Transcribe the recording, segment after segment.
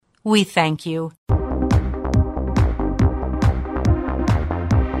We thank you.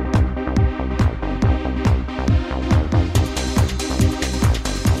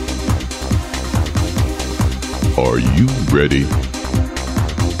 Are you ready?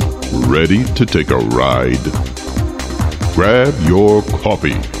 Ready to take a ride? Grab your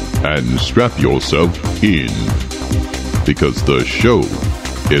coffee and strap yourself in, because the show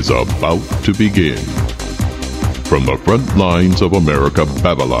is about to begin. From the front lines of America,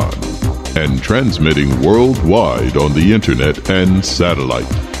 Babylon, and transmitting worldwide on the internet and satellite,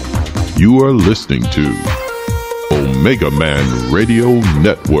 you are listening to Omegaman Radio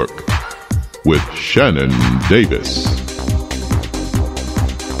Network with Shannon Davis.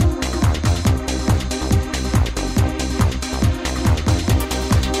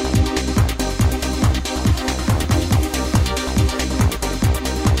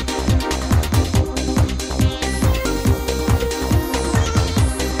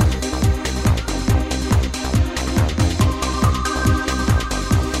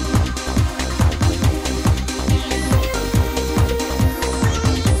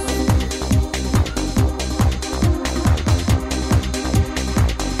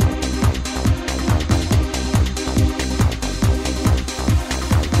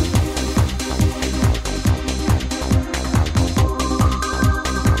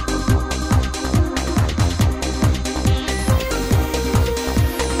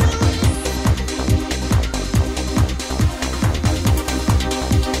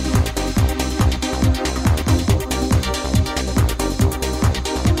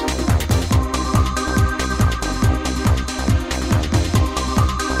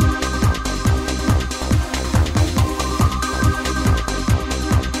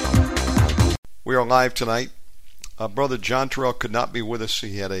 We are live tonight. Brother John Terrell could not be with us.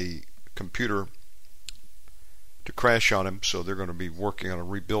 He had a computer to crash on him, so they're going to be working on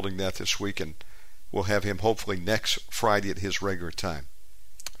rebuilding that this week, and we'll have him hopefully next Friday at his regular time.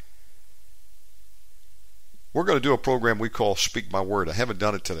 We're going to do a program we call Speak My Word. I haven't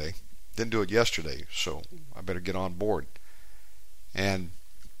done it today. Didn't do it yesterday, so I better get on board. And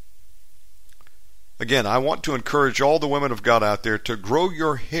again, I want to encourage all the women of God out there to grow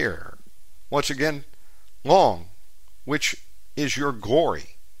your hair, once again, long, which is your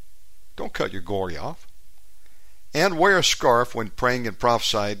glory. Don't cut your glory off. And wear a scarf when praying and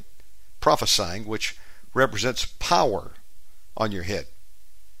prophesying, which represents power on your head.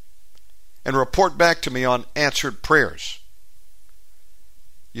 And report back to me on answered prayers.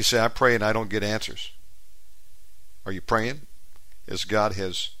 You say, I pray and I don't get answers. Are you praying as God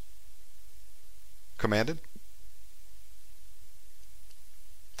has commanded?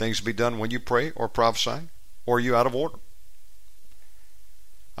 Things be done when you pray or prophesy, or are you out of order?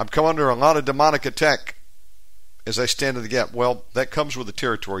 I'm coming under a lot of demonic attack as I stand in the gap. Well, that comes with the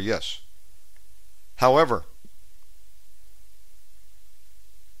territory, yes. However,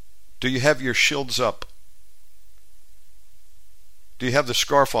 do you have your shields up? Do you have the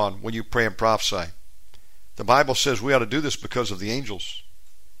scarf on when you pray and prophesy? The Bible says we ought to do this because of the angels.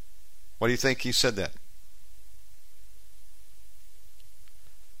 Why do you think he said that?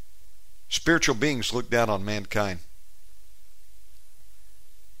 Spiritual beings look down on mankind.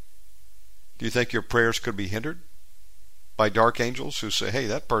 Do you think your prayers could be hindered by dark angels who say, hey,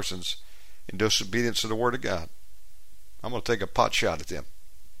 that person's in disobedience to the Word of God? I'm going to take a pot shot at them.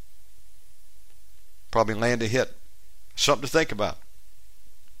 Probably land a hit. Something to think about.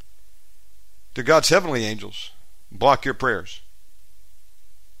 Do God's heavenly angels block your prayers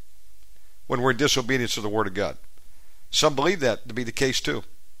when we're in disobedience to the Word of God? Some believe that to be the case too.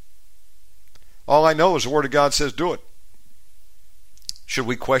 All I know is the Word of God says do it. Should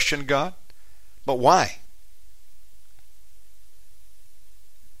we question God? But why?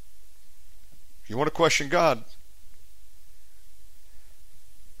 If you want to question God,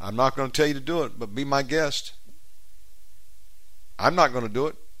 I'm not going to tell you to do it, but be my guest. I'm not going to do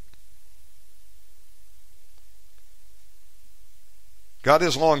it. God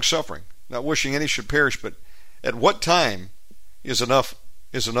is long-suffering, not wishing any should perish, but at what time is enough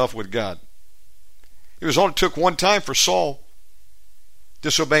with God? It was only took one time for Saul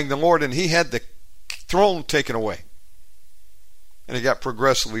disobeying the Lord, and he had the throne taken away. And it got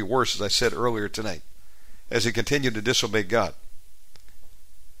progressively worse, as I said earlier tonight, as he continued to disobey God.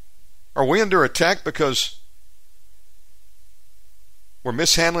 Are we under attack because we're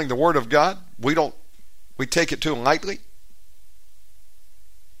mishandling the Word of God? We take it too lightly?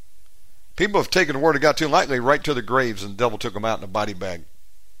 People have taken the Word of God too lightly right to their graves, and the devil took them out in a body bag.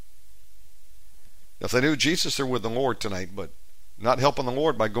 If they knew Jesus, they're with the Lord tonight, but not helping the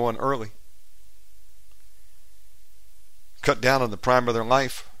Lord by going early. Cut down on the prime of their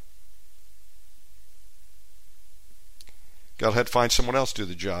life. God had to find someone else to do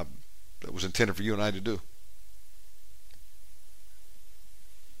the job that was intended for you and I to do.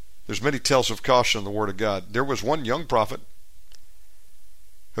 There's many tales of caution in the Word of God. There was one young prophet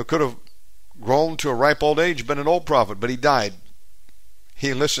who could have grown to a ripe old age, been an old prophet, but he died.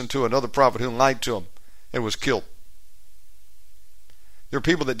 He listened to another prophet who lied to him and was killed. There are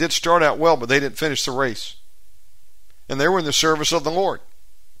people that did start out well, but they didn't finish the race. And they were in the service of the Lord.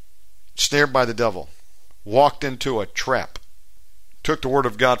 Snared by the devil. Walked into a trap. Took the Word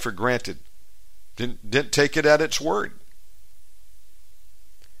of God for granted. Didn't take it at its word.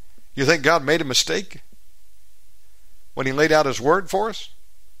 You think God made a mistake when He laid out His Word for us?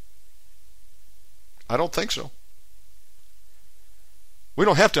 I don't think so. We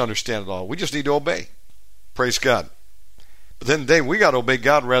don't have to understand it all. We just need to obey. Praise God. But then today we got to obey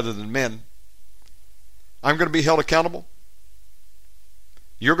God rather than men. I'm going to be held accountable.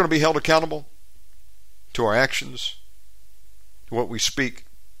 You're going to be held accountable to our actions, to what we speak,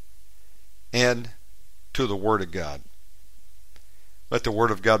 and to the Word of God. Let the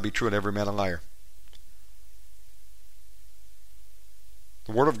Word of God be true and every man a liar.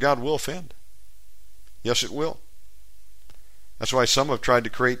 The Word of God will offend. Yes, it will. That's why some have tried to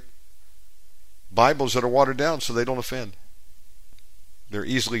create Bibles that are watered down so they don't offend. They're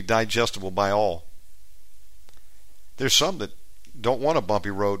easily digestible by all. There's some that don't want a bumpy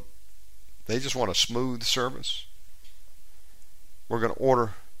road. They just want a smooth service. We're going to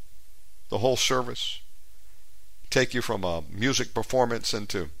order the whole service. Take you from a music performance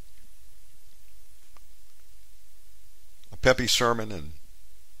into a peppy sermon and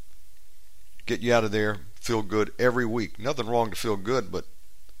get you out of there, feel good every week. Nothing wrong to feel good, but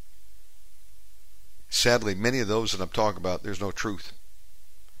sadly, many of those that I'm talking about, there's no truth.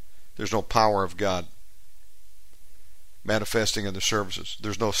 There's no power of God manifesting in the services.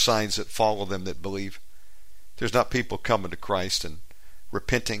 There's no signs that follow them that believe. There's not people coming to Christ and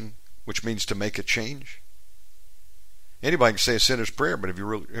repenting, which means to make a change. Anybody can say a sinner's prayer, but have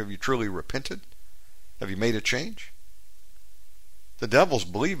you truly repented? Have you made a change? The devils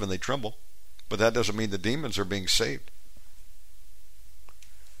believe and they tremble, but that doesn't mean the demons are being saved.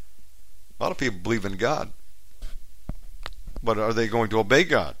 A lot of people believe in God, but are they going to obey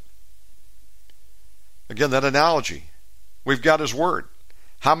God? Again, that analogy. We've got His Word.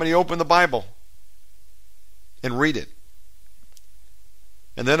 How many open the Bible and read it?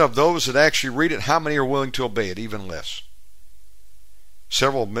 And then of those that actually read it, how many are willing to obey it? Even less.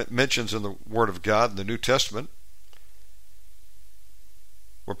 Several mentions in the Word of God in the New Testament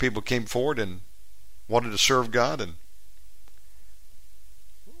where people came forward and wanted to serve God and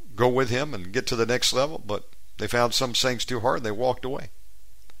go with Him and get to the next level, but they found some things too hard and they walked away.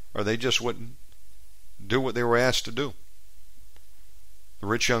 Or they just wouldn't do what they were asked to do. The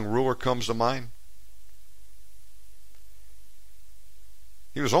rich young ruler comes to mind.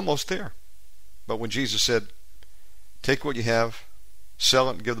 He was almost there. But when Jesus said, take what you have, sell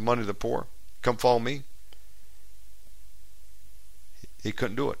it and give the money to the poor, come follow me, he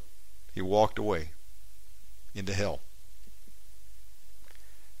couldn't do it. He walked away into hell.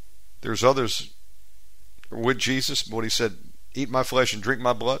 There's others with Jesus, but when He said, eat my flesh and drink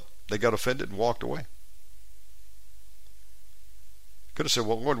my blood, they got offended and walked away. Could have said,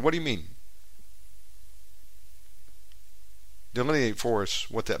 well, Lord, what do you mean? Delineate for us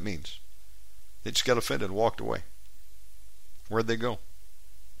what that means. They just got offended and walked away. Where'd they go?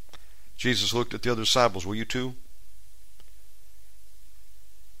 Jesus looked at the other disciples. Will you too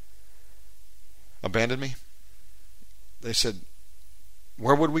abandon me? They said,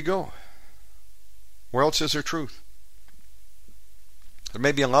 where would we go? Where else is there truth? There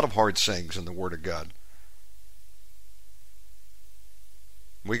may be a lot of hard sayings in the Word of God.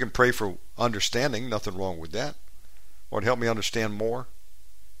 We can pray for understanding, nothing wrong with that. Lord, help me understand more.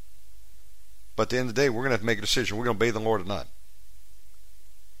 But at the end of the day, we're going to have to make a decision. We're going to obey the Lord or not.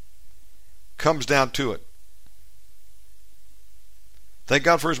 Comes down to it. Thank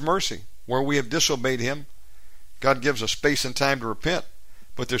God for His mercy. Where we have disobeyed Him, God gives us space and time to repent.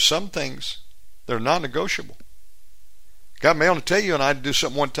 But there's some things that are non-negotiable. God may only tell you and I to do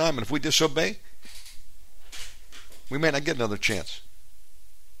something one time, and if we disobey, we may not get another chance.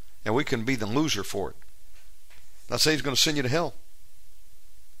 And we can be the loser for it. Not saying He's going to send you to hell.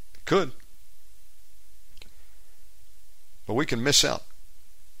 Could. But we can miss out.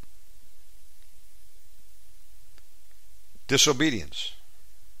 Disobedience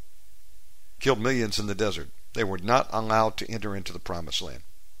killed millions in the desert. They were not allowed to enter into the promised land.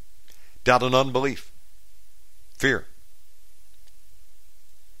 Doubt and unbelief. Fear.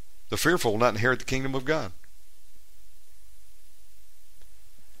 The fearful will not inherit the kingdom of God.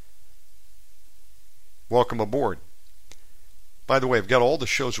 Welcome aboard. By the way, I've got all the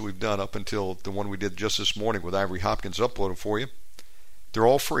shows that we've done up until the one we did just this morning with Ivory Hopkins uploaded for you. They're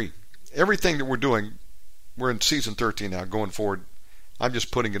all free. Everything that we're doing, we're in season 13 now, going forward. I'm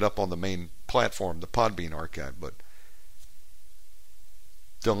just putting it up on the main platform, the Podbean archive. But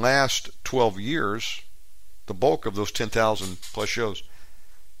the last 12 years, the bulk of those 10,000 plus shows,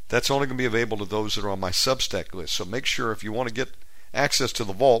 that's only going to be available to those that are on my Substack list. So make sure if you want to get access to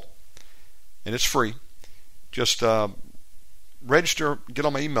the vault, and it's free, just register, get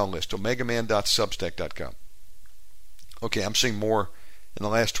on my email list, omegaman.substack.com. Okay, I'm seeing more in the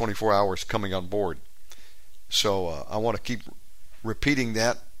last 24 hours coming on board. So I want to keep repeating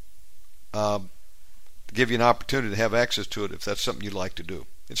that to give you an opportunity to have access to it if that's something you'd like to do.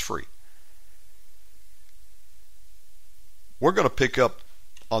 It's free. We're going to pick up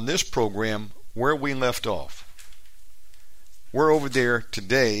on this program where we left off. We're over there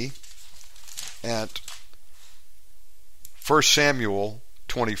today at 1 Samuel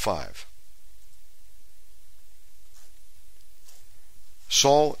 25.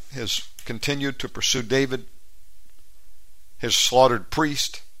 Saul has continued to pursue David, has slaughtered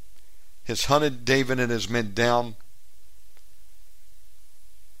priests, has hunted David and his men down.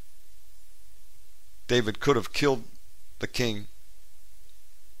 David could have killed the king,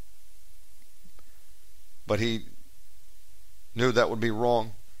 but he knew that would be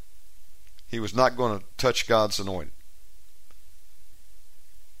wrong. He was not going to touch God's anointed.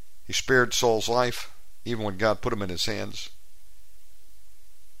 He spared Saul's life, even when God put him in his hands.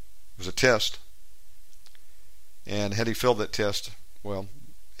 It was a test. And had he failed that test, well,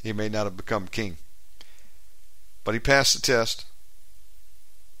 he may not have become king. But he passed the test.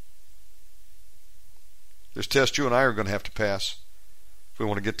 This test you and I are going to have to pass if we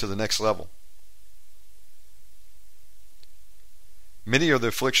want to get to the next level. Many are the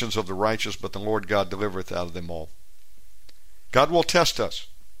afflictions of the righteous, but the Lord God delivereth out of them all. God will test us.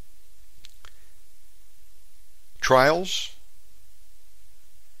 Trials,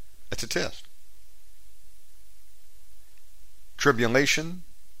 that's a test. Tribulation,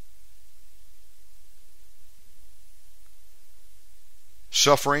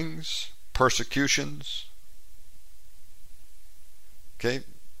 sufferings, persecutions. Okay,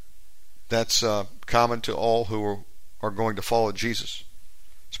 that's common to all who are going to follow Jesus,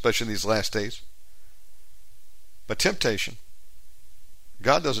 especially in these last days. But temptation,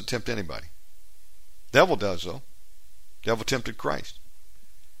 God doesn't tempt anybody. Devil does, though. Devil tempted Christ.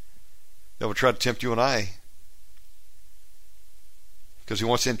 Devil tried to tempt you and I because he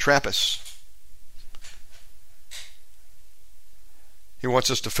wants to entrap us. He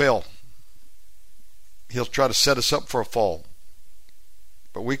wants us to fail. He'll try to set us up for a fall.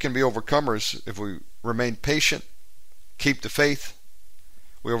 But we can be overcomers if we remain patient, keep the faith.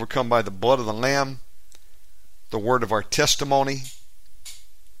 We overcome by the blood of the Lamb, the word of our testimony,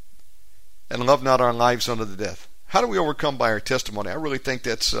 and love not our lives unto the death. How do we overcome by our testimony? I really think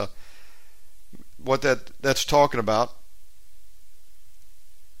that's what that's talking about.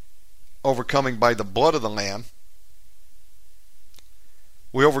 Overcoming by the blood of the Lamb.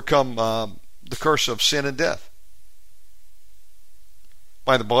 We overcome the curse of sin and death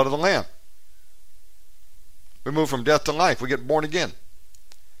by the blood of the Lamb. We move from death to life. We get born again.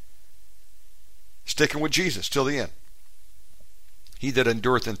 Sticking with Jesus till the end. He that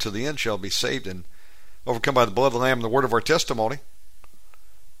endureth unto the end shall be saved, and overcome by the blood of the Lamb and the word of our testimony.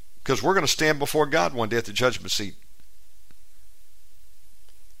 Because we're going to stand before God one day at the judgment seat.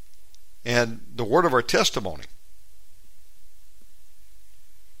 And the word of our testimony,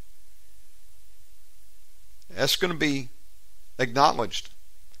 that's going to be acknowledged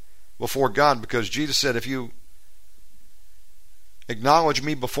before God, because Jesus said, if you acknowledge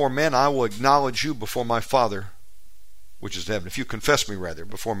me before men, I will acknowledge you before my Father which is in heaven. If you confess me, rather,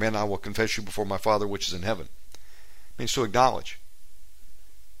 before men, I will confess you before my Father which is in heaven. It means to acknowledge.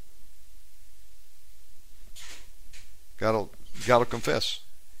 God will confess.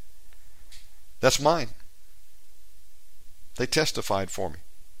 That's mine. They testified for me.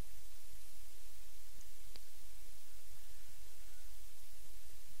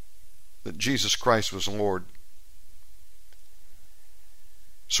 That Jesus Christ was Lord.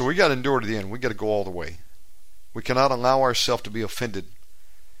 So we got to endure to the end. We got to go all the way. We cannot allow ourselves to be offended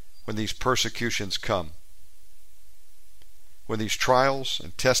when these persecutions come. When these trials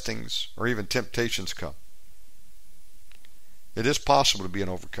and testings or even temptations come. It is possible to be an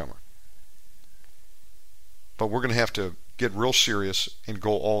overcomer. But we're going to have to get real serious and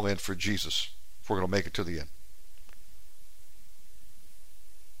go all in for Jesus if we're going to make it to the end.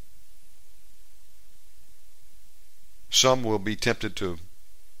 Some will be tempted to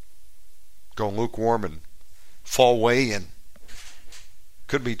go lukewarm and fall away and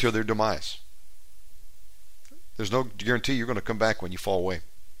Could be to their demise. There's no guarantee you're going to come back when you fall away.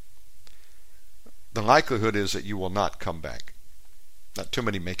 The likelihood is that you will not come back. Not too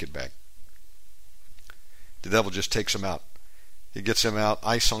many make it back. The devil just takes them out. He gets them out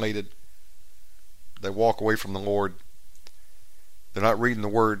isolated. They walk away from the Lord. They're not reading the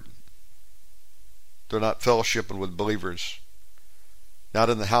Word. They're not fellowshipping with believers. Not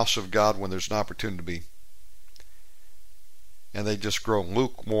in the house of God when there's an opportunity to be. And they just grow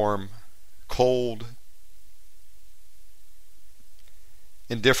lukewarm, cold,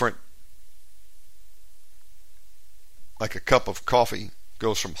 indifferent. Like a cup of coffee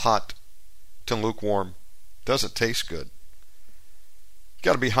goes from hot to lukewarm. Doesn't taste good. You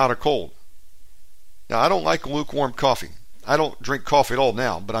got to be hot or cold. Now, I don't like lukewarm coffee. I don't drink coffee at all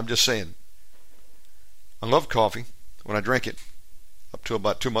now, but I'm just saying. I love coffee when I drink it, up to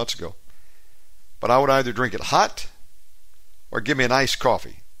about 2 months ago. But I would either drink it hot or give me an iced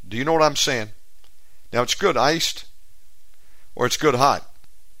coffee. Do you know what I'm saying? Now, it's good iced or it's good hot.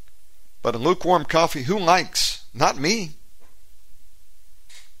 But a lukewarm coffee, who likes? Not me.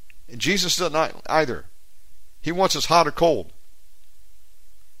 And Jesus doesn't either. He wants us hot or cold.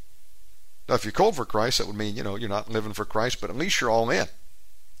 Now, if you're cold for Christ, that would mean, you're not living for Christ, but at least you're all in.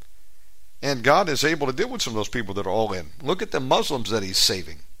 And God is able to deal with some of those people that are all in. Look at the Muslims that He's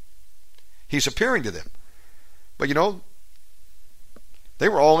saving. He's appearing to them. But they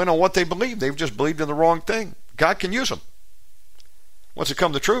were all in on what they believed. They've just believed in the wrong thing. God can use them. Once it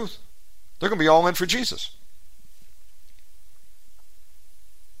comes to truth, they're going to be all in for Jesus.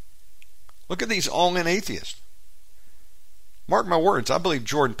 Look at these all-in atheists. Mark my words, I believe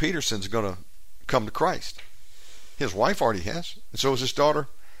Jordan Peterson's going to come to Christ. His wife already has, and so is his daughter,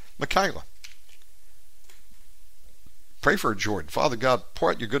 Michaela. Pray for Jordan. Father God,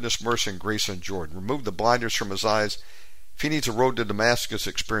 pour out your goodness, mercy, and grace on Jordan. Remove the blinders from his eyes. If he needs a road to Damascus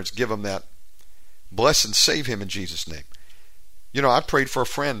experience, give him that. Bless and save him in Jesus' name. I prayed for a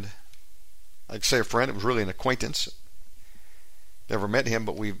friend. I'd say a friend. It was really an acquaintance. Never met him,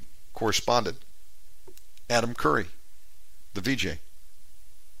 but we corresponded. Adam Curry, the VJ.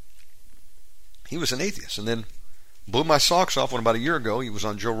 He was an atheist and then blew my socks off when about a year ago he was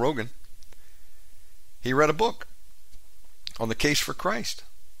on Joe Rogan. He read a book on the case for Christ.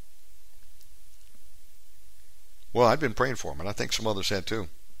 Well, I'd been praying for him, and I think some others had too.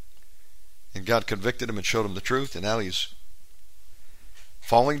 And God convicted him and showed him the truth, and now he's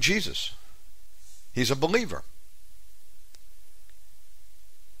following Jesus. He's a believer.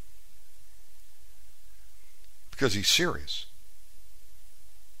 Because he's serious.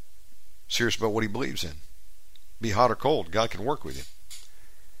 Serious about what he believes in. Be hot or cold, God can work with you.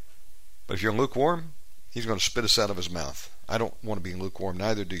 But if you're lukewarm, he's going to spit us out of his mouth. I don't want to be lukewarm,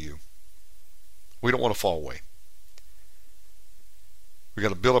 neither do you. We don't want to fall away. We got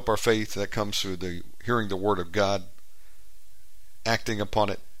to build up our faith. That comes through the hearing the word of God, acting upon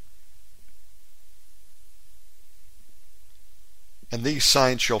it. And these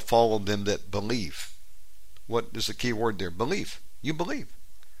signs shall follow them that believe. What is the key word there? Believe. You believe.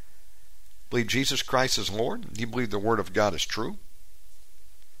 Believe Jesus Christ is Lord. You believe the word of God is true.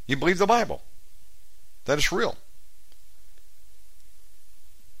 You believe the Bible. That is real.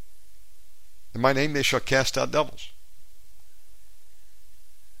 In my name they shall cast out devils.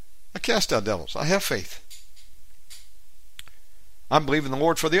 I cast out devils. I have faith. I'm believing the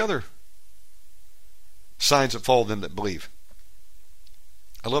Lord for the other signs that follow them that believe.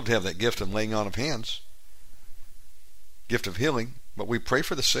 I love to have that gift of laying on of hands. Gift of healing. But we pray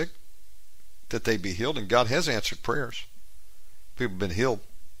for the sick that they be healed, and God has answered prayers. People have been healed.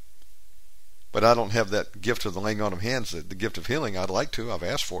 But I don't have that gift of the laying on of hands, the gift of healing. I'd like to. I've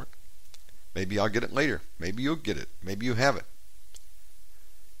asked for it. Maybe I'll get it later. Maybe you'll get it. Maybe you have it.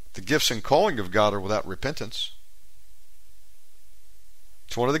 The gifts and calling of God are without repentance.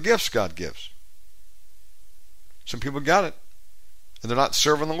 It's one of the gifts God gives. Some people got it, and they're not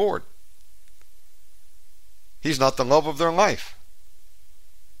serving the Lord. He's not the love of their life.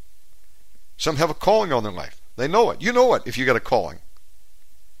 Some have a calling on their life. They know it. You know it if you got a calling.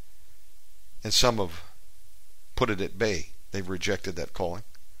 And some have put it at bay. They've rejected that calling.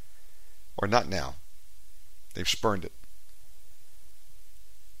 Or not now. They've spurned it.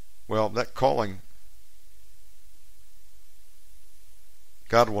 Well, that calling,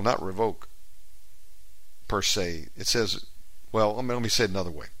 God will not revoke, per se. It says, well, let me say it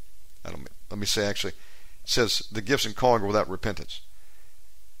another way. Let me say actually, it says the gifts and calling are without repentance.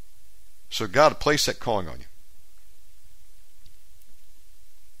 So God placed that calling on you.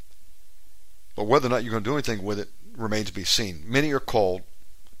 But whether or not you're going to do anything with it remains to be seen. Many are called.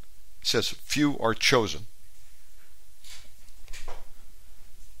 It says few are chosen.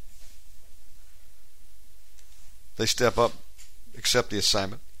 They step up, accept the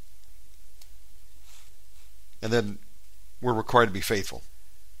assignment, and then we're required to be faithful.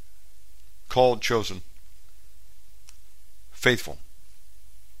 Called, chosen, faithful.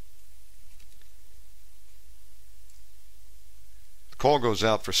 The call goes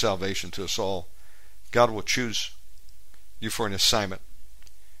out for salvation to us all. God will choose you for an assignment.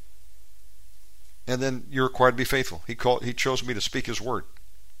 And then you're required to be faithful. He chose me to speak His word.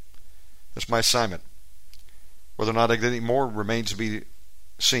 That's my assignment. Whether or not I get any more remains to be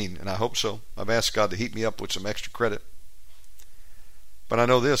seen, and I hope so. I've asked God to heat me up with some extra credit. But I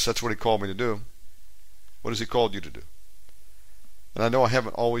know this, that's what He called me to do. What has He called you to do? And I know I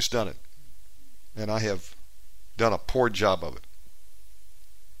haven't always done it. And I have done a poor job of it.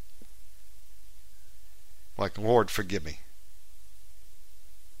 Like, Lord, forgive me.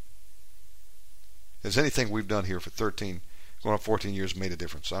 Has anything we've done here for 13, going on 14 years made a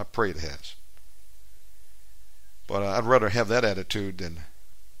difference? I pray it has. But I'd rather have that attitude than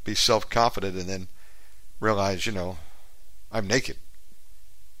be self-confident and then realize, I'm naked.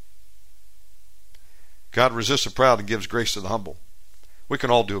 God resists the proud and gives grace to the humble. We can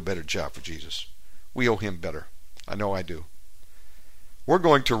all do a better job for Jesus. We owe Him better. I know I do. We're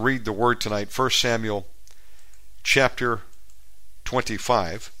going to read the Word tonight, 1 Samuel chapter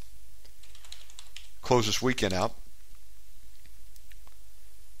 25. Close this weekend out.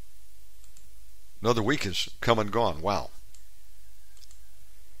 Another week has come and gone. Wow.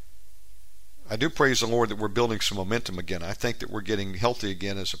 I do praise the Lord that we're building some momentum again. I think that we're getting healthy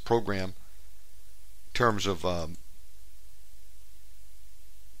again as a program in terms of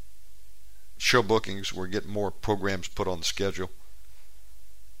show bookings. We're getting more programs put on the schedule.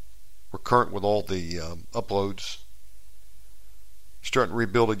 We're current with all the uploads. Starting to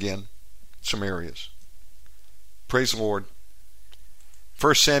rebuild again in some areas. Praise the Lord.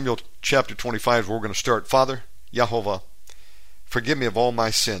 1 Samuel chapter 25 is where we're going to start. Father, Yahovah, forgive me of all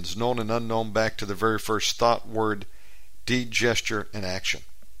my sins, known and unknown, back to the very first thought, word, deed, gesture, and action.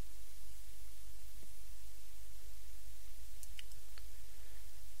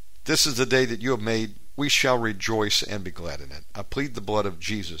 This is the day that you have made. We shall rejoice and be glad in it. I plead the blood of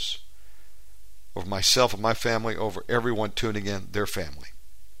Jesus over myself and my family, over everyone tuning in, their family.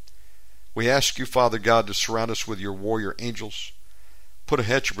 We ask you, Father God, to surround us with your warrior angels. Put a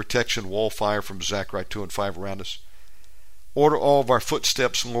hedge of protection, wall fire from Zechariah 2 and 5 around us. Order all of our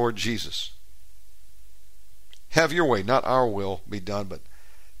footsteps, Lord Jesus. Have your way, not our will be done, but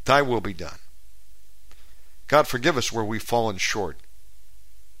thy will be done. God, forgive us where we've fallen short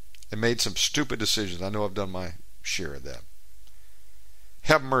and made some stupid decisions. I know I've done my share of that.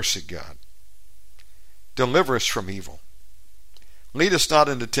 Have mercy, God. Deliver us from evil. Lead us not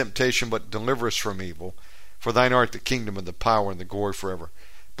into temptation, but deliver us from evil. For thine art the kingdom and the power and the glory forever.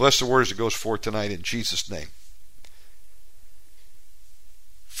 Bless the words that goes forth tonight in Jesus' name.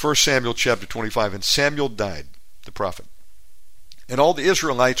 1 Samuel chapter 25. And Samuel died, the prophet. And all the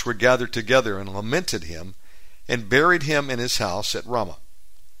Israelites were gathered together and lamented him and buried him in his house at Ramah.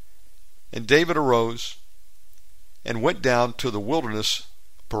 And David arose and went down to the wilderness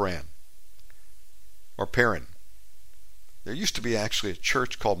of Paran, or Paran. There used to be actually a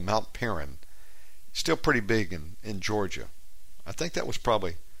church called Mount Paran, still pretty big in Georgia. I think that was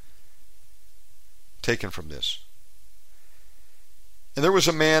probably taken from this. And there was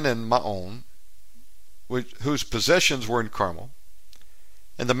a man in Maon, whose possessions were in Carmel,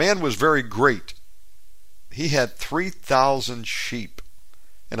 and the man was very great. He had 3,000 sheep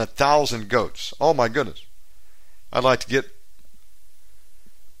and 1,000 goats. Oh my goodness. I'd like to get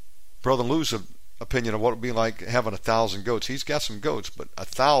Brother Lou's opinion of what it would be like having 1,000 goats. He's got some goats, but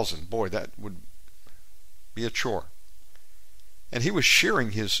 1,000, boy, that would be a chore. And he was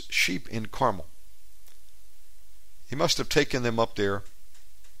shearing his sheep in Carmel. He must have taken them up there,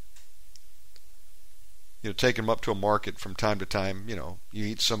 taken them up to a market from time to time. You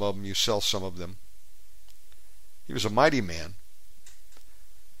eat some of them, you sell some of them. He was a mighty man.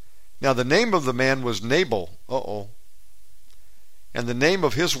 Now the name of the man was Nabal, and the name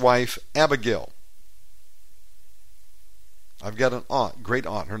of his wife Abigail. I've got an aunt, great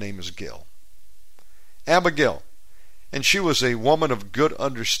aunt, her name is Gil. Abigail, and she was a woman of good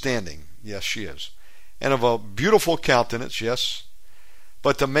understanding, yes she is, and of a beautiful countenance, yes.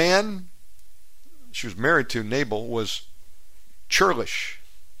 But the man she was married to, Nabal, was churlish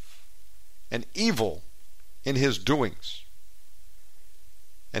and evil in his doings.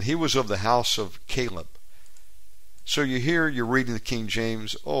 And he was of the house of Caleb. So you're reading the King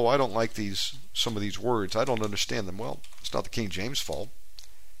James, I don't like some of these words. I don't understand them. Well, it's not the King James' fault.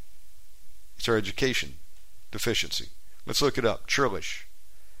 It's our education deficiency. Let's look it up. Churlish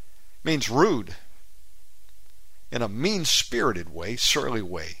means rude, in a mean-spirited way, surly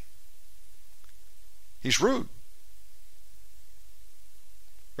way. He's rude.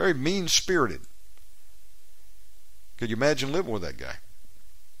 Very mean-spirited. Could you imagine living with that guy?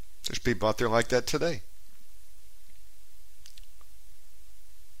 There's people out there like that today.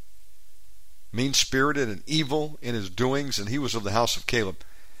 Mean-spirited and evil in his doings, and he was of the house of Caleb.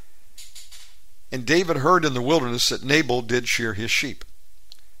 And David heard in the wilderness that Nabal did shear his sheep.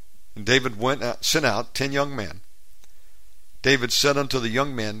 And David sent out 10 young men. David said unto the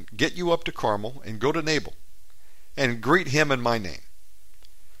young men, Get you up to Carmel, and go to Nabal, and greet him in my name.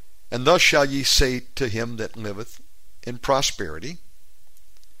 And thus shall ye say to him that liveth in prosperity,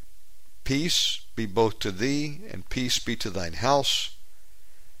 Peace be both to thee, and peace be to thine house,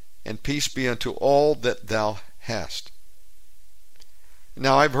 and peace be unto all that thou hast.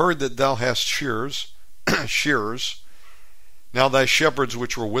 Now I've heard that thou hast shearers. Now thy shepherds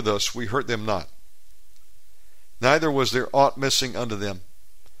which were with us, we hurt them not. Neither was there aught missing unto them,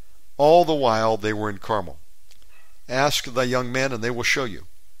 all the while they were in Carmel. Ask thy young men, and they will show you.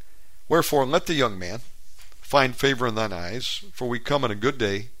 Wherefore let the young man find favor in thine eyes, for we come in a good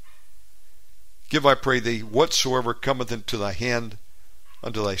day. Give, I pray thee, whatsoever cometh into thy hand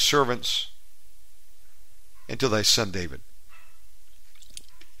unto thy servants, and to thy son David.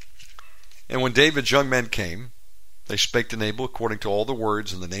 And when David's young men came, they spake to Nabal according to all the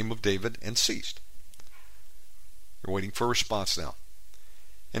words in the name of David, and ceased. They're waiting for a response now.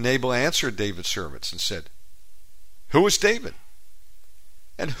 And Nabal answered David's servants and said, Who is David?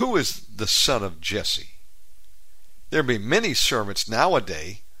 And who is the son of Jesse? There be many servants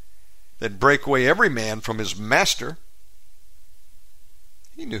nowadays that break away every man from his master.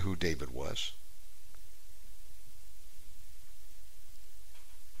 He knew who David was.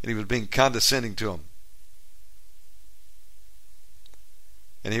 And he was being condescending to him.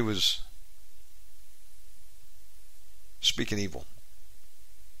 And he was speaking evil.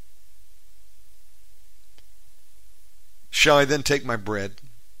 Shall I then take my bread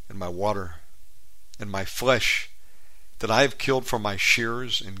and my water and my flesh that I have killed for my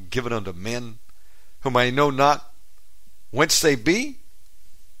shearers and give it unto men whom I know not whence they be?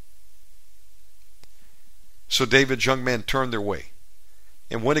 So David's young men turned their way,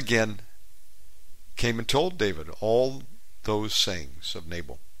 and went again, came and told David all those sayings of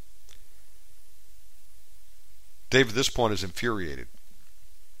Nabal. David at this point is infuriated.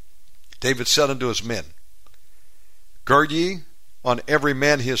 David said unto his men, Gird ye on every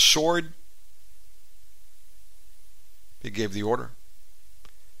man his sword. He gave the order.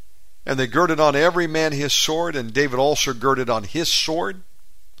 And they girded on every man his sword, and David also girded on his sword.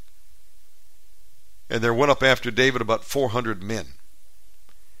 And there went up after David about 400 men,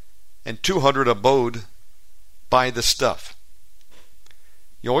 and 200 abode by the stuff.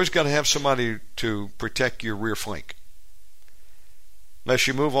 You always got to have somebody to protect your rear flank. Unless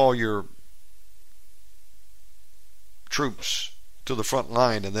you move all your troops to the front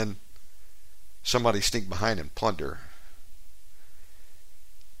line and then somebody sneak behind and plunder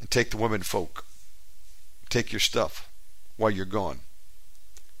and take the women folk, take your stuff while you're gone.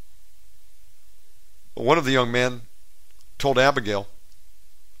 But one of the young men told Abigail,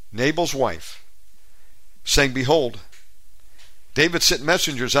 Nabal's wife, saying, Behold, David sent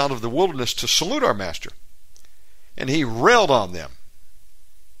messengers out of the wilderness to salute our master, and he railed on them.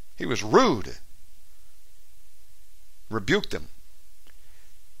 He was rude, rebuked them.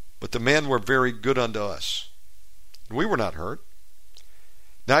 But the men were very good unto us, and we were not hurt,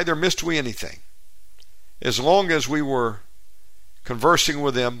 neither missed we anything, as long as we were conversing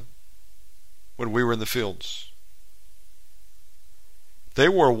with them when we were in the fields. They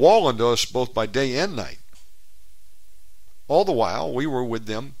were a wall unto us both by day and night. All the while we were with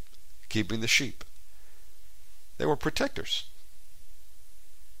them keeping the sheep. They were protectors,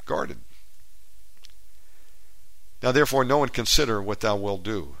 guarded. Now therefore know and consider what thou wilt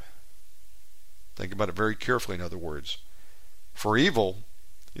do. Think about it very carefully, in other words. For evil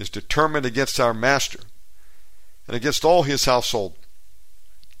is determined against our master and against all his household.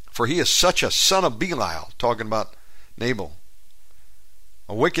 For he is such a son of Belial, talking about Nabal,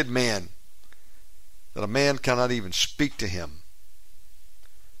 a wicked man, that a man cannot even speak to him.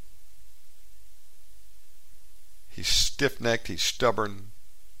 He's stiff-necked, he's stubborn,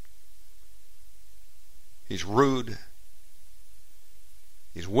 he's rude,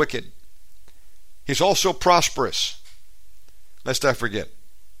 he's wicked. He's also prosperous. Lest I forget.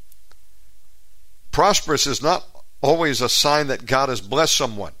 Prosperous is not always a sign that God has blessed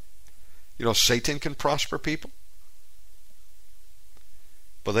someone. You know, Satan can prosper people,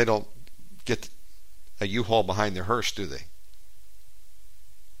 but they don't get a U-Haul behind their hearse, do they?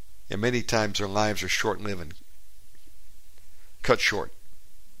 And many times their lives are short-lived cut short.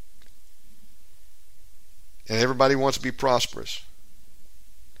 And everybody wants to be prosperous.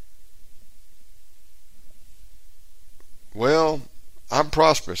 Well, I'm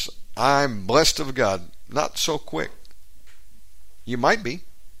prosperous. I'm blessed of God. Not so quick. You might be.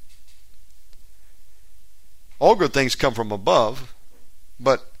 All good things come from above,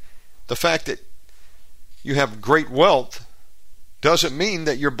 but the fact that you have great wealth doesn't mean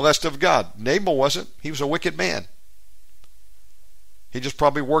that you're blessed of God. Nabal wasn't. He was a wicked man. He just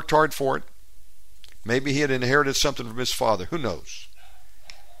probably worked hard for it. Maybe he had inherited something from his father. Who knows?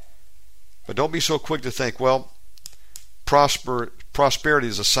 But don't be so quick to think, well, prosperity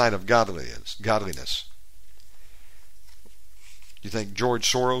is a sign of godliness. You think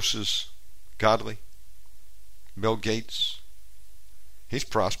George Soros is godly? Bill Gates? He's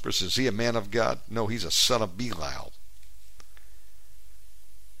prosperous. Is he a man of God? No, he's a son of Belial.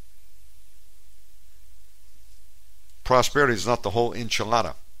 Prosperity is not the whole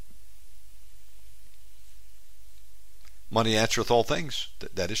enchilada. Money answereth all things.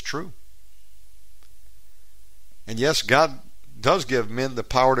 That is true. And yes, God does give men the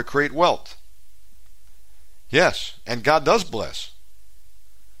power to create wealth. Yes, and God does bless.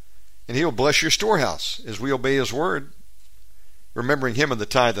 And He will bless your storehouse as we obey His word, remembering Him in the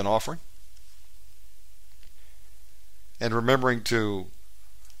tithe and offering, and remembering to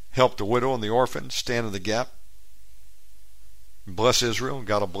help the widow and the orphan, stand in the gap. Bless Israel,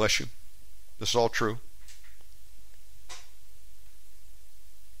 God will bless you. This is all true.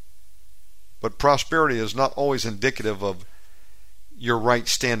 But prosperity is not always indicative of your right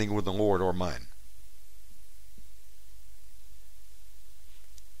standing with the Lord or mine.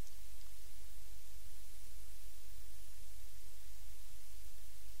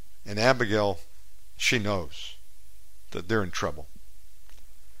 And Abigail, she knows that they're in trouble.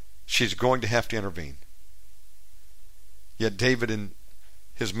 She's going to have to intervene. Yet David and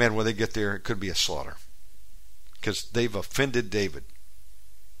his men, when they get there, it could be a slaughter. Because they've offended David.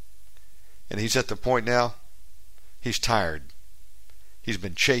 And he's at the point now, he's tired. He's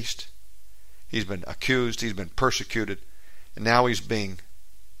been chased. He's been accused. He's been persecuted. And now he's being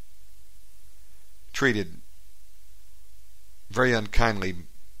treated very unkindly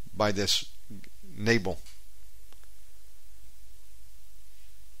by this Nabal.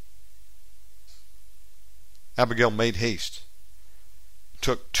 Abigail made haste,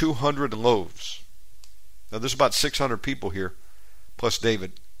 took 200 loaves. Now there's about 600 people here, plus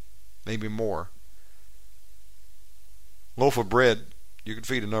David, maybe more. Loaf of bread, you can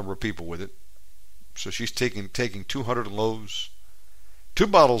feed a number of people with it. So she's taking 200 loaves, 2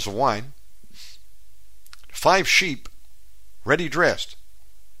 bottles of wine, 5 sheep ready dressed.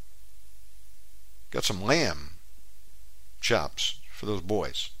 Got some lamb chops for those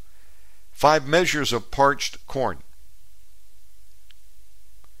boys. 5 measures of parched corn,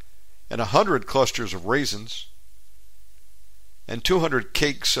 and 100 clusters of raisins, and 200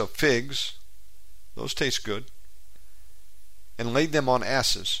 cakes of figs. Those taste good. And laid them on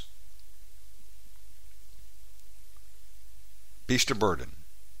asses. Beast of burden.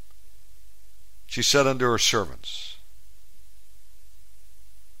 She said unto her servants,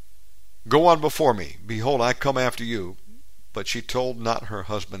 Go on before me. Behold, I come after you. But she told not her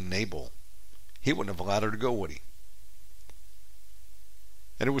husband Nabal. He wouldn't have allowed her to go, would he?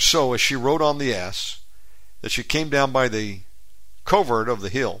 And it was so, as she rode on the ass, that she came down by the covert of the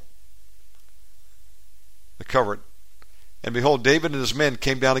hill. The covert. And behold, David and his men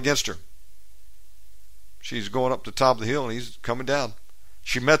came down against her. She's going up the top of the hill, and he's coming down.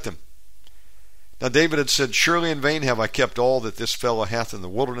 She met them. Now David had said, Surely in vain have I kept all that this fellow hath in the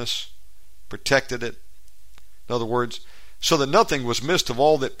wilderness, protected it. In other words, so that nothing was missed of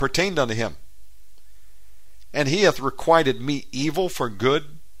all that pertained unto him. And he hath requited me evil for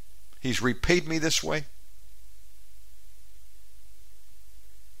good. He's repaid me this way.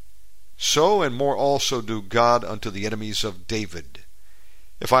 So and more also do God unto the enemies of David.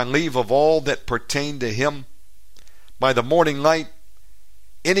 If I leave of all that pertain to him by the morning light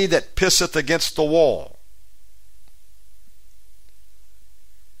any that pisseth against the wall.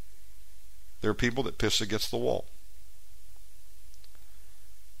 There are people that piss against the wall.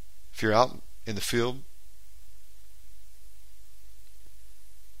 If you're out in the field,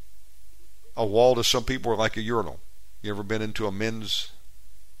 a wall to some people are like a urinal. You ever been into a men's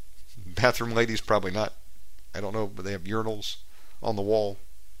bathroom? Ladies, probably not. I don't know, but they have urinals on the wall,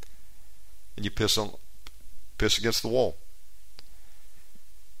 and you piss against the wall.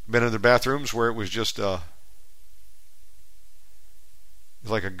 Been in the bathrooms where it was just like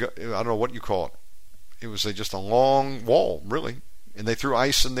I don't know what you call it. It was just a long wall, really, and they threw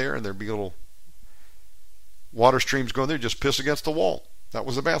ice in there, and there'd be little water streams going there, just piss against the wall. That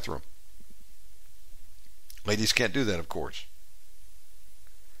was the bathroom. Ladies can't do that, of course.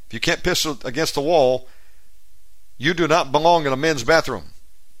 If you can't piss against the wall, you do not belong in a men's bathroom.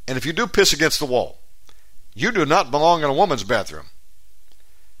 And if you do piss against the wall, you do not belong in a woman's bathroom.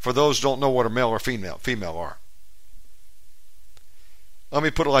 For those who don't know what a male or female are. Let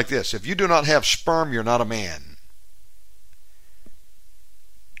me put it like this. If you do not have sperm, you're not a man.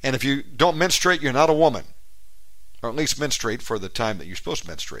 And if you don't menstruate, you're not a woman. Or at least menstruate for the time that you're supposed to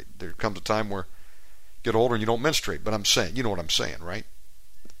menstruate. There comes a time where you get older and you don't menstruate. But I'm saying, you know what I'm saying, right?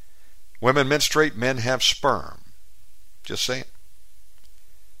 Women menstruate, men have sperm. Just saying.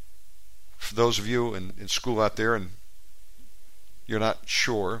 For those of you in school out there and you're not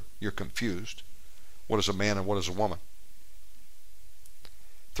sure, you're confused, what is a man and what is a woman?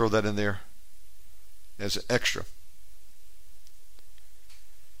 Throw that in there as extra.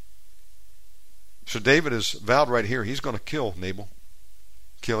 So David has vowed right here, he's going to kill Nabal.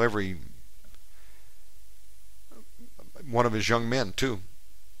 Kill every one of his young men too.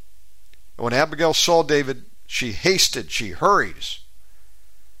 When Abigail saw David, she hasted, she hurries.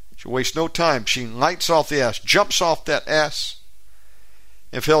 She wastes no time. She lights off the ass, jumps off that ass,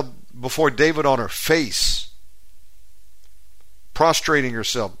 and fell before David on her face, prostrating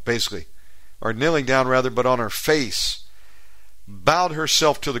herself, basically, or kneeling down rather, but on her face, bowed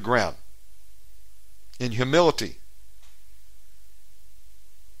herself to the ground in humility,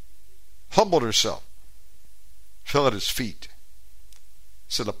 humbled herself, fell at his feet,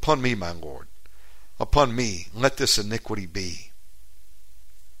 said, "Upon me, my Lord, upon me, let this iniquity be.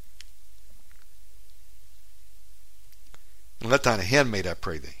 And let thine handmaid, I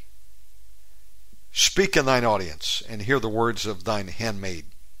pray thee, speak in thine audience and hear the words of thine handmaid."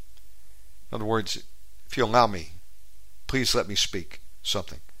 In other words, if you allow me, please let me speak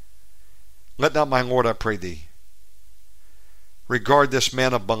something. Let not my Lord, I pray thee, regard this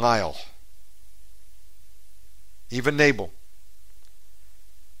man of Belial, even Nabal.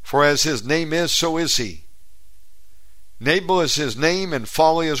 For as his name is, so is he. Nabal is his name, and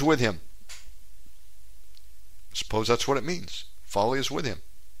folly is with him. I suppose that's what it means. Folly is with him.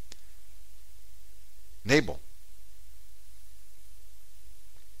 Nabal.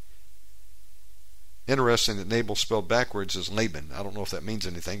 Interesting that Nabal spelled backwards is Laban. I don't know if that means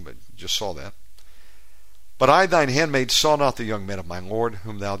anything, but just saw that. But I, thine handmaid, saw not the young men of my Lord,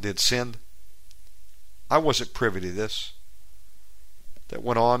 whom thou didst send. I wasn't privy to this that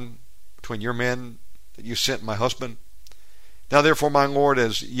went on between your men that you sent my husband. Now therefore, my Lord,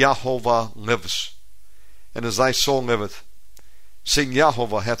 as Jehovah lives, and as thy soul liveth, seeing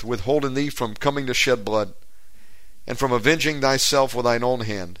Jehovah hath withholden thee from coming to shed blood, and from avenging thyself with thine own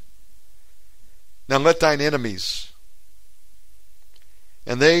hand. Now let thine enemies,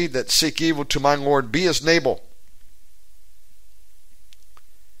 and they that seek evil to my Lord, be as Nabal.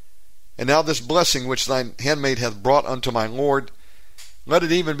 And now this blessing which thine handmaid hath brought unto my Lord, let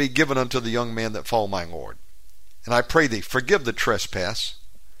it even be given unto the young man that follow my Lord. And I pray thee, forgive the trespass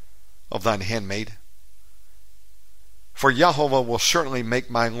of thine handmaid. For Jehovah will certainly make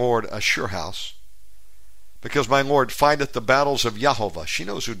my Lord a sure house, because my Lord fighteth the battles of Jehovah. She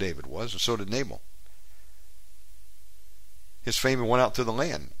knows who David was, and so did Nabal. His fame went out through the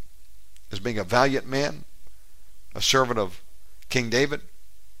land as being a valiant man, a servant of King David.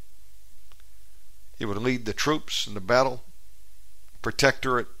 He would lead the troops in the battle,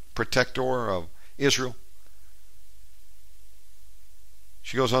 protector of Israel.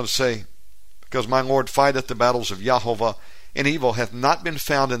 She goes on to say, because my Lord fighteth the battles of Jehovah, and evil hath not been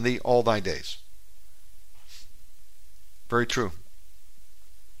found in thee all thy days. Very true.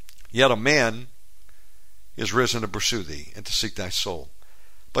 Yet a man is risen to pursue thee and to seek thy soul.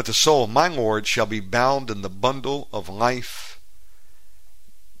 But the soul of my Lord shall be bound in the bundle of life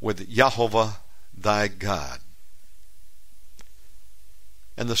with Jehovah thy God.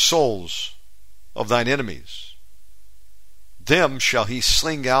 And the souls of thine enemies, them shall he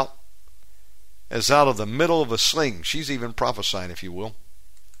sling out as out of the middle of a sling. She's even prophesying, if you will,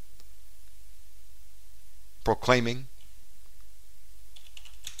 proclaiming,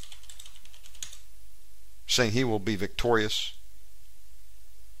 saying he will be victorious.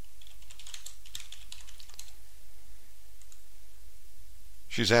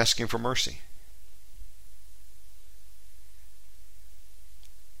 She's asking for mercy.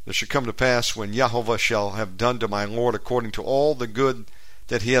 It should come to pass when Jehovah shall have done to my Lord according to all the good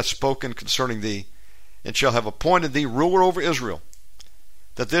that he hath spoken concerning thee, and shall have appointed thee ruler over Israel,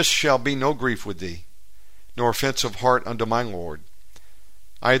 that this shall be no grief with thee, nor offense of heart unto my Lord,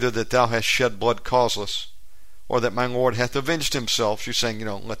 either that thou hast shed blood causeless, or that my Lord hath avenged himself. She's saying,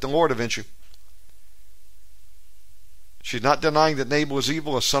 let the Lord avenge you. She's not denying that Nabal is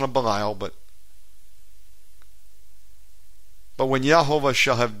evil, a son of Belial, but when Jehovah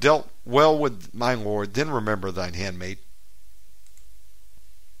shall have dealt well with my Lord, then remember thine handmaid.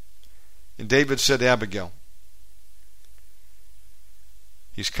 And David said to Abigail,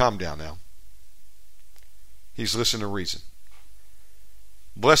 he's calmed down now. He's listened to reason.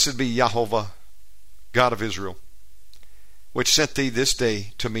 Blessed be Jehovah, God of Israel, which sent thee this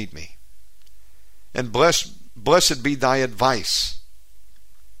day to meet me. And blessed be thy advice,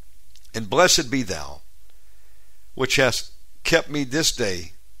 and blessed be thou, which hast kept me this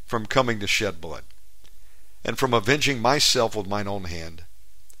day from coming to shed blood, and from avenging myself with mine own hand.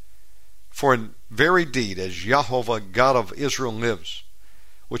 For in very deed, as Jehovah God of Israel lives,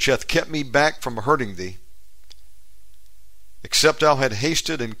 which hath kept me back from hurting thee, except thou had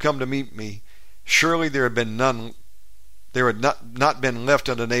hasted and come to meet me, surely there had not been left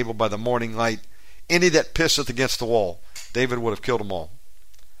unto Nabal by the morning light any that pisseth against the wall. David would have killed them all.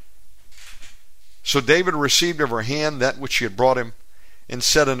 So David received of her hand that which she had brought him, and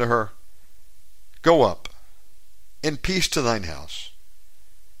said unto her, Go up, in peace to thine house.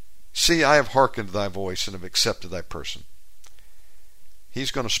 See, I have hearkened to thy voice, and have accepted thy person.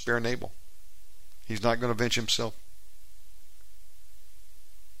 He's going to spare Nabal. He's not going to avenge himself.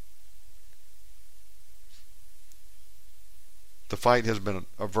 The fight has been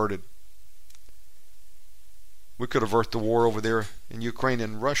averted. We could avert the war over there in Ukraine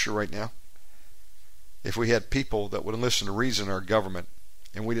and Russia right now if we had people that would listen to reason in our government,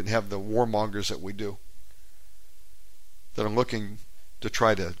 and we didn't have the warmongers that we do, that are looking to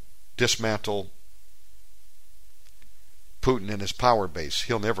try to dismantle Putin and his power base.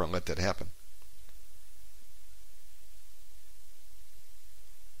 He'll never let that happen.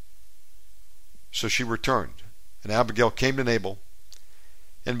 So she returned, and Abigail came to Nabal,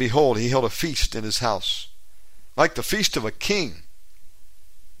 and behold, he held a feast in his house, like the feast of a king.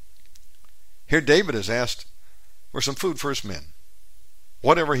 Here David is asked for some food for his men,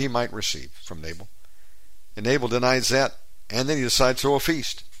 whatever he might receive from Nabal. And Nabal denies that, and then he decides to throw a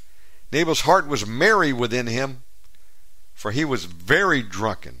feast. Nabal's heart was merry within him, for he was very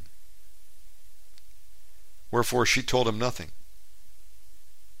drunken. Wherefore she told him nothing,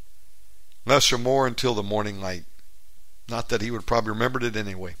 less or more until the morning light. Not that he would probably remembered it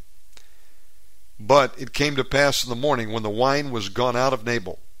anyway. But it came to pass in the morning, when the wine was gone out of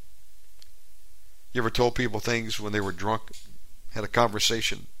Nabal. You ever told people things when they were drunk, had a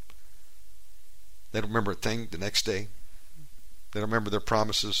conversation? They don't remember a thing the next day. They don't remember their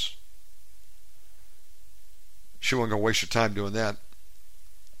promises. She wasn't going to waste her time doing that.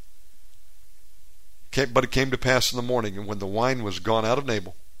 But it came to pass in the morning, and when the wine was gone out of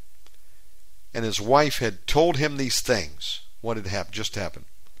Nabal, and his wife had told him these things, what had just happened,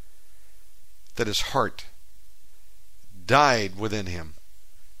 that his heart died within him.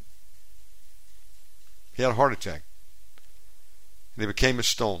 He had a heart attack, and he became a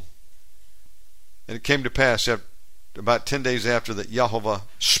stone. And it came to pass about 10 days after that Jehovah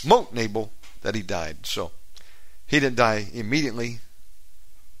smote Nabal, that he died. So he didn't die immediately,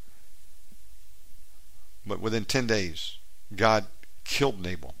 but within 10 days God killed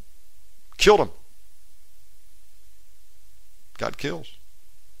Nabal. Killed him. God kills,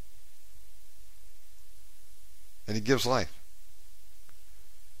 and he gives life.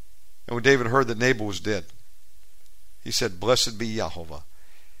 And when David heard that Nabal was dead, he said, Blessed be Jehovah,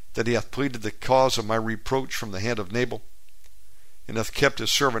 that he hath pleaded the cause of my reproach from the hand of Nabal, and hath kept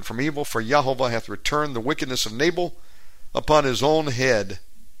his servant from evil, for Jehovah hath returned the wickedness of Nabal upon his own head.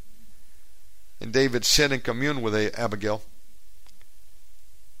 And David sent and communed with Abigail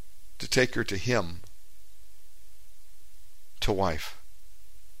to take her to him to wife.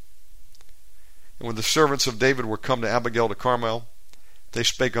 And when the servants of David were come to Abigail to Carmel, they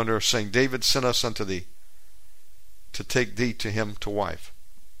spake unto her, saying, David sent us unto thee to take thee to him to wife.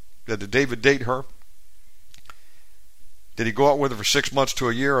 Did David date her? Did he go out with her for 6 months to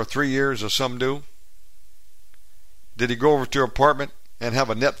a year or 3 years, as some do? Did he go over to her apartment and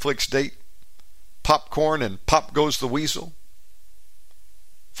have a Netflix date? Popcorn and pop goes the weasel?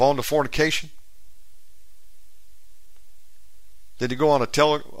 Fall into fornication? Did he go on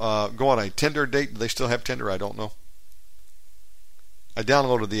a Tinder date? Do they still have Tinder? I don't know. I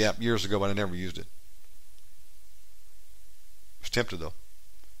downloaded the app years ago, but I never used it. I was tempted though.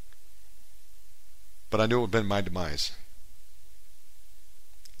 But I knew it would have been my demise.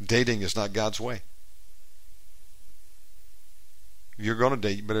 Dating is not God's way. If you're going to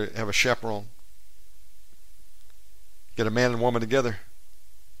date, you better have a chaperone. Get a man and woman together.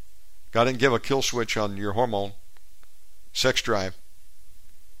 God didn't give a kill switch on your hormone, sex drive.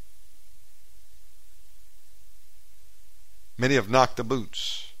 Many have knocked the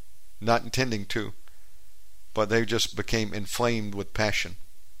boots, not intending to, but they just became inflamed with passion.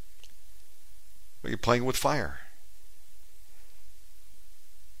 But you're playing with fire.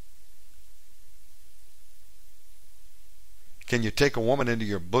 Can you take a woman into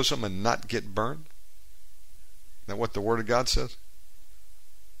your bosom and not get burned? Isn't that what the Word of God says?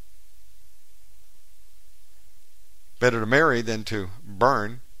 Better to marry than to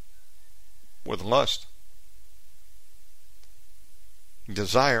burn with lust,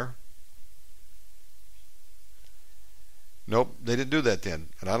 desire. Nope, they didn't do that then,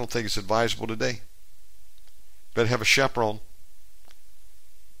 and I don't think it's advisable today. Better have a chaperone.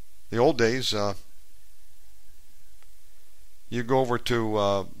 The old days, you go over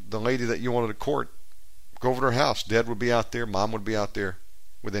to the lady that you wanted to court, go over to her house. Dad would be out there, Mom would be out there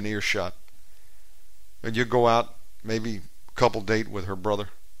within earshot. And you go out, maybe a couple date with her brother.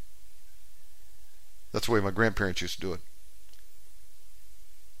 That's the way my grandparents used to do it.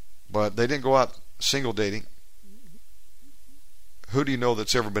 But they didn't go out single dating. Who do you know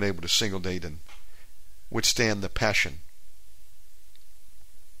that's ever been able to single date and withstand the passion?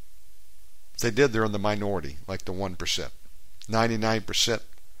 If they did, they're in the minority, like the 1%. 99%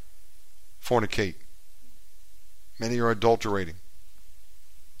 fornicate. Many are adulterating.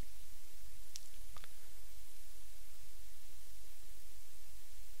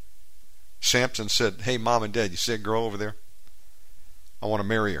 Samson said, "Hey, Mom and Dad, you see a girl over there? I want to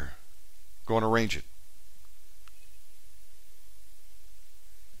marry her. Go and arrange it."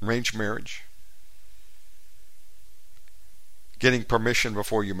 Arranged marriage. Getting permission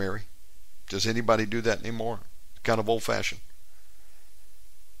before you marry. Does anybody do that anymore? Kind of old-fashioned.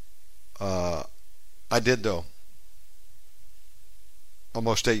 I did, though.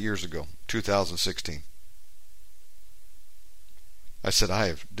 Almost 8 years ago, 2016. I said, I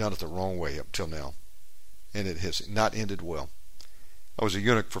have done it the wrong way up till now. And it has not ended well. I was a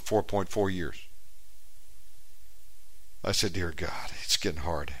eunuch for 4.4 years. I said, dear God, it's getting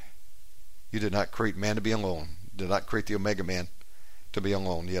hard. You did not create man to be alone. You did not create the Omegaman to be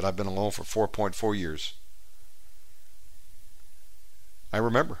alone. Yet I've been alone for 4.4 years. I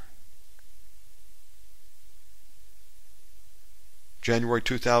remember. January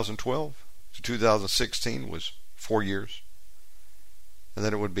 2012 to 2016 was 4 years. And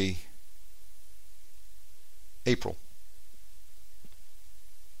then it would be April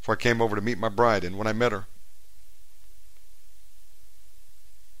before I came over to meet my bride. And when I met her,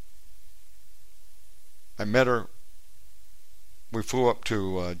 we flew up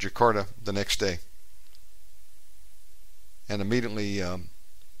to Jakarta the next day. And immediately I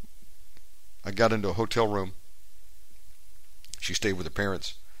got into a hotel room. She stayed with her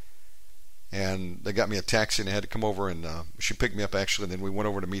parents. And they got me a taxi, and I had to come over, and she picked me up, actually, and then we went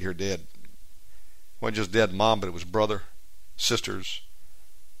over to meet her dad. It wasn't just dad and mom, but it was brother, sisters,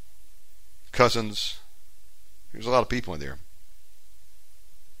 cousins. There was a lot of people in there.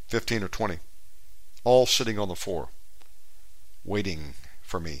 15 or 20. All sitting on the floor, waiting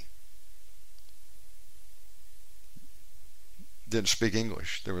for me. Didn't speak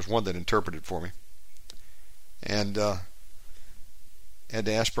English. There was one that interpreted for me. And had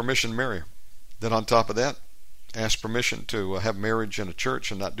to ask permission to marry her. Then on top of that, ask permission to have marriage in a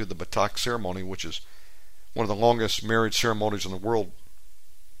church and not do the Batak ceremony, which is one of the longest marriage ceremonies in the world.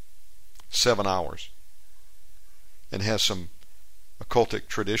 7 hours. And has some occultic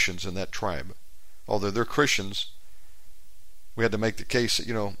traditions in that tribe. Although they're Christians, we had to make the case that,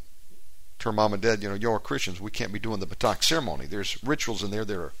 to her mom and dad, you're Christians, we can't be doing the Batak ceremony. There's rituals in there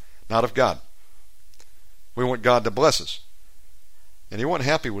that are not of God. We want God to bless us. And he wasn't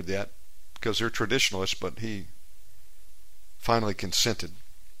happy with that because they're traditionalists, but he finally consented.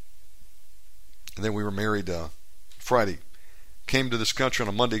 And then we were married Friday. Came to this country on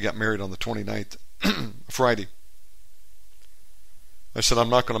a Monday, got married on the 29th, Friday. I said, I'm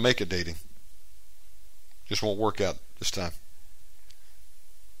not going to make it dating. Just won't work out this time.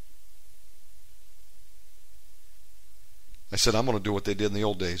 I said, I'm going to do what they did in the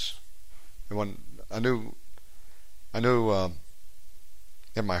old days. And when I knew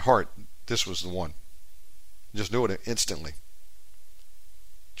in my heart, this was the one. Just knew it instantly.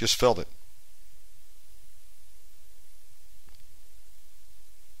 Just felt it.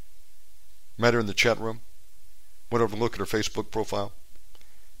 Met her in the chat room. Went over to look at her Facebook profile.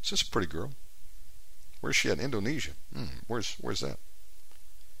 Is this a pretty girl? Where's she at? Indonesia. Where's that?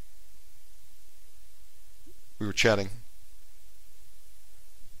 We were chatting. I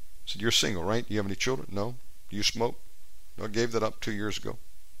said, you're single, right? Do you have any children? No. Do you smoke? No, I gave that up 2 years ago.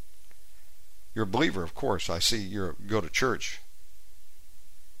 You're a believer, of course. I see you go to church.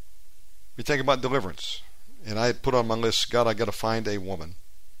 You think about deliverance. And I had put on my list, God, I got to find a woman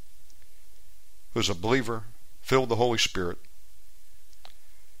who's a believer, filled with the Holy Spirit,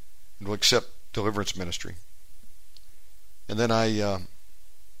 and will accept deliverance ministry. And then I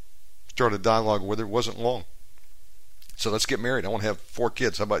started a dialogue with her. It wasn't long. So let's get married. I want to have 4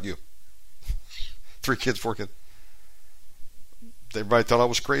 kids. How about you? 3 kids, 4 kids. Everybody thought I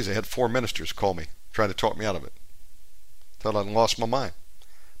was crazy. I had 4 ministers call me, trying to talk me out of it. Thought I'd lost my mind.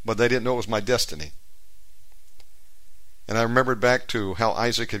 But they didn't know it was my destiny. And I remembered back to how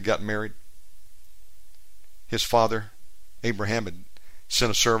Isaac had gotten married. His father, Abraham, had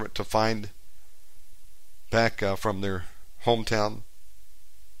sent a servant to find back from their hometown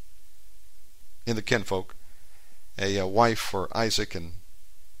in the kinfolk a wife for Isaac, and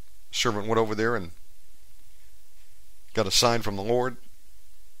the servant went over there and got a sign from the Lord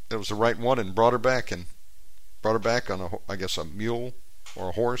that was the right one, and brought her back on a mule or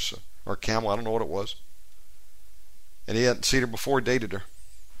a horse or a camel. I don't know what it was. And he hadn't seen her before, dated her.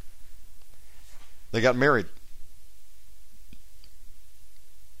 They got married.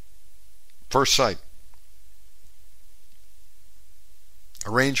 First sight.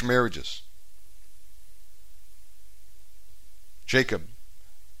 Arranged marriages. Jacob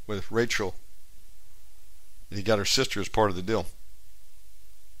with Rachel, and he got her sister as part of the deal.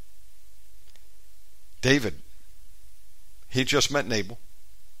 David, he just met Nabal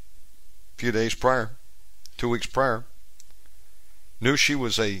a few days prior, 2 weeks prior. Knew she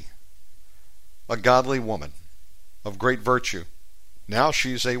was a godly woman of great virtue. Now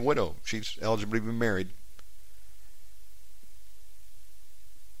she's a widow. She's eligible to be married.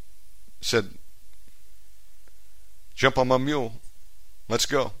 Said, jump on my mule. Let's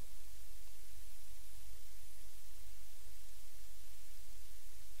go.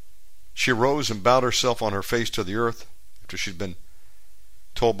 She arose and bowed herself on her face to the earth after she'd been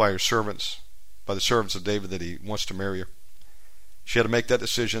told by the servants of David that he wants to marry her. She had to make that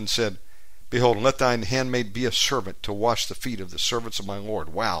decision and said, behold, let thine handmaid be a servant to wash the feet of the servants of my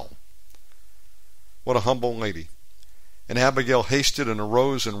Lord. Wow. What a humble lady. And Abigail hasted and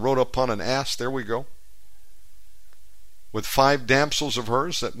arose and rode upon an ass. There we go. With 5 damsels of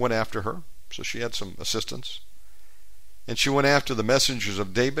hers that went after her. So she had some assistance. And she went after the messengers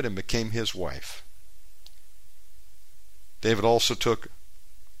of David and became his wife. David also took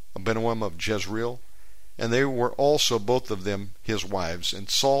Abinoam of Jezreel, and they were also both of them his wives.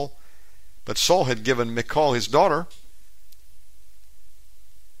 But Saul had given Michal his daughter,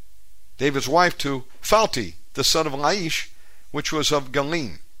 David's wife, to Phalti, the son of Laish, which was of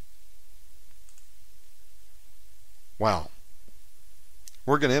Galim. Wow.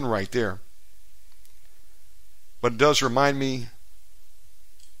 We're going to end right there. But it does remind me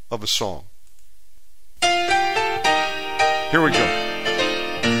of a song. Here we go.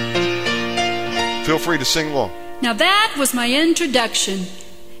 Feel free to sing along. Now that was my introduction.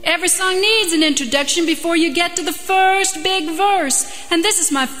 Every song needs an introduction before you get to the first big verse. And this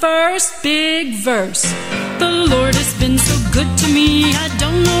is my first big verse. The Lord has been so good to me, I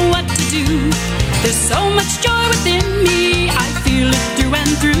don't know what to do. There's so much joy within me, I feel it through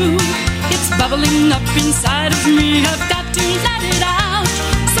and through. It's bubbling up inside of me, I've got to let it out.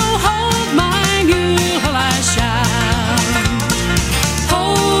 So hold my mule while I shout.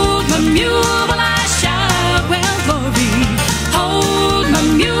 Hold my mule while I shout, well glory. Hold my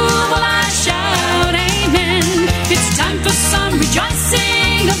mule while I shout, amen. It's time for some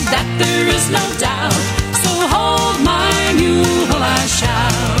rejoicing, of that there is no doubt. So hold my mule while I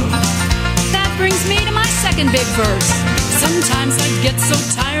shout. That brings me to my second big verse. Sometimes I get so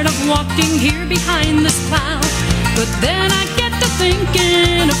tired of walking here behind this plow, but then I get to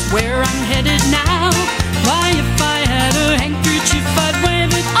thinking of where I'm headed now. Why, if I had a handkerchief, I'd wave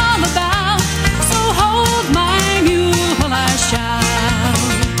it all about. So hold my mule while I shout.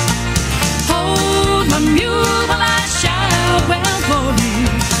 Hold my mule while I shout, well glory.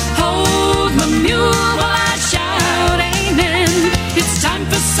 Hold my mule while I shout, amen. It's time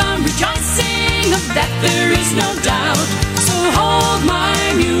for some rejoicing, of that there is no doubt. So hold my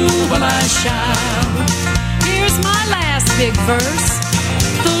mule while I shout. Here's my last big verse.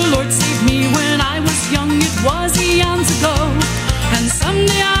 The Lord saved me when I was young, it was eons ago. And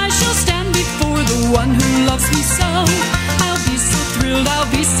someday I shall stand before the one who loves me so. I'll be so thrilled, I'll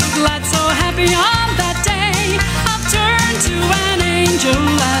be so glad, so happy on that day. I'll turn to an angel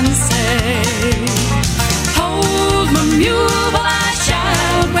and say, hold my mule while I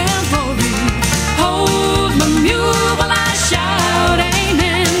shout, well glory. Hold my mule while I shout,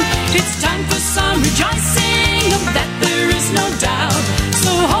 amen. It's time for some rejoicing, of that there is no doubt.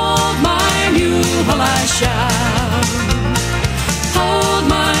 So hold my mule while I shout. Hold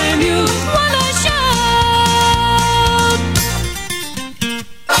my mule while I shout.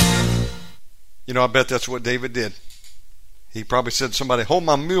 You know, I bet that's what David did. He probably said to somebody, hold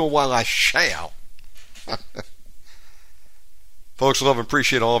my mule while I shout. Folks, love and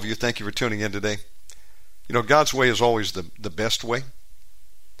appreciate all of you. Thank you for tuning in today. You know, God's way is always the best way.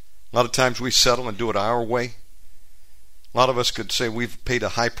 A lot of times we settle and do it our way. A lot of us could say we've paid a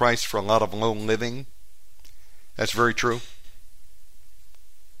high price for a lot of low living. That's very true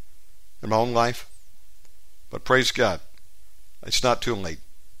in my own life. But praise God, it's not too late.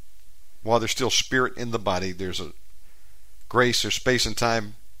 While there's still spirit in the body, there's a grace, there's space and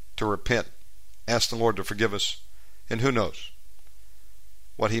time to repent. Ask the Lord to forgive us. And who knows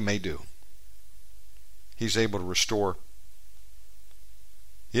what He may do. He's able to restore.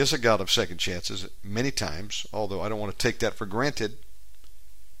 He is a God of second chances many times, although I don't want to take that for granted.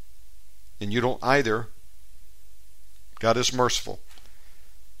 And you don't either. God is merciful.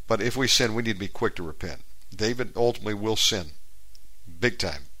 But if we sin, we need to be quick to repent. David ultimately will sin. Big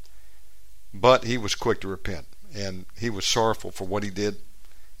time. But he was quick to repent. And he was sorrowful for what he did.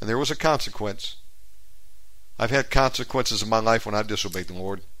 And there was a consequence. I've had consequences in my life when I disobeyed the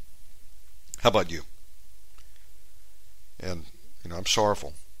Lord. How about you? And, I'm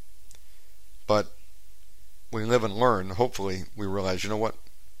sorrowful. But we live and learn. Hopefully we realize, you know what?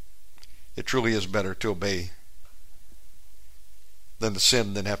 It truly is better to obey than to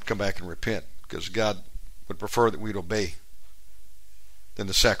sin, than have to come back and repent. Because God would prefer that we'd obey than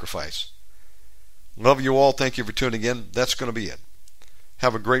to sacrifice. Love you all. Thank you for tuning in. That's going to be it.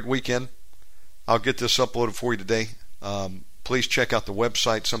 Have a great weekend. I'll get this uploaded for you today. Please check out the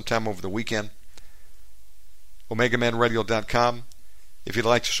website sometime over the weekend. Omegamanradio.com. If you'd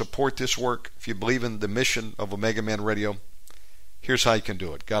like to support this work, if you believe in the mission of Omegaman Radio, here's how you can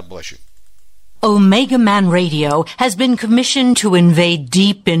do it. God bless you. Omegaman Radio has been commissioned to invade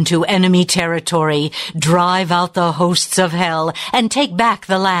deep into enemy territory, drive out the hosts of hell, and take back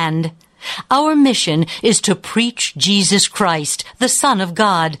the land. Our mission is to preach Jesus Christ, the Son of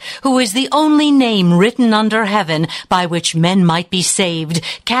God, who is the only name written under heaven by which men might be saved,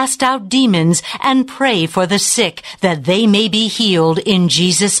 cast out demons, and pray for the sick that they may be healed in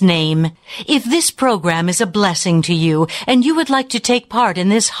Jesus' name. If this program is a blessing to you and you would like to take part in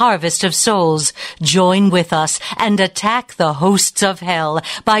this harvest of souls, join with us and attack the hosts of hell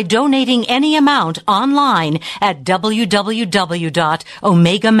by donating any amount online at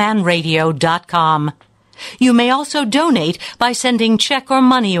www.omegamanradio.com. You may also donate by sending check or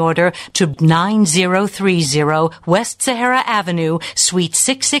money order to 9030 West Sahara Avenue, Suite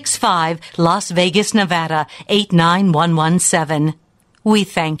 665, Las Vegas, Nevada, 89117. We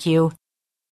thank you.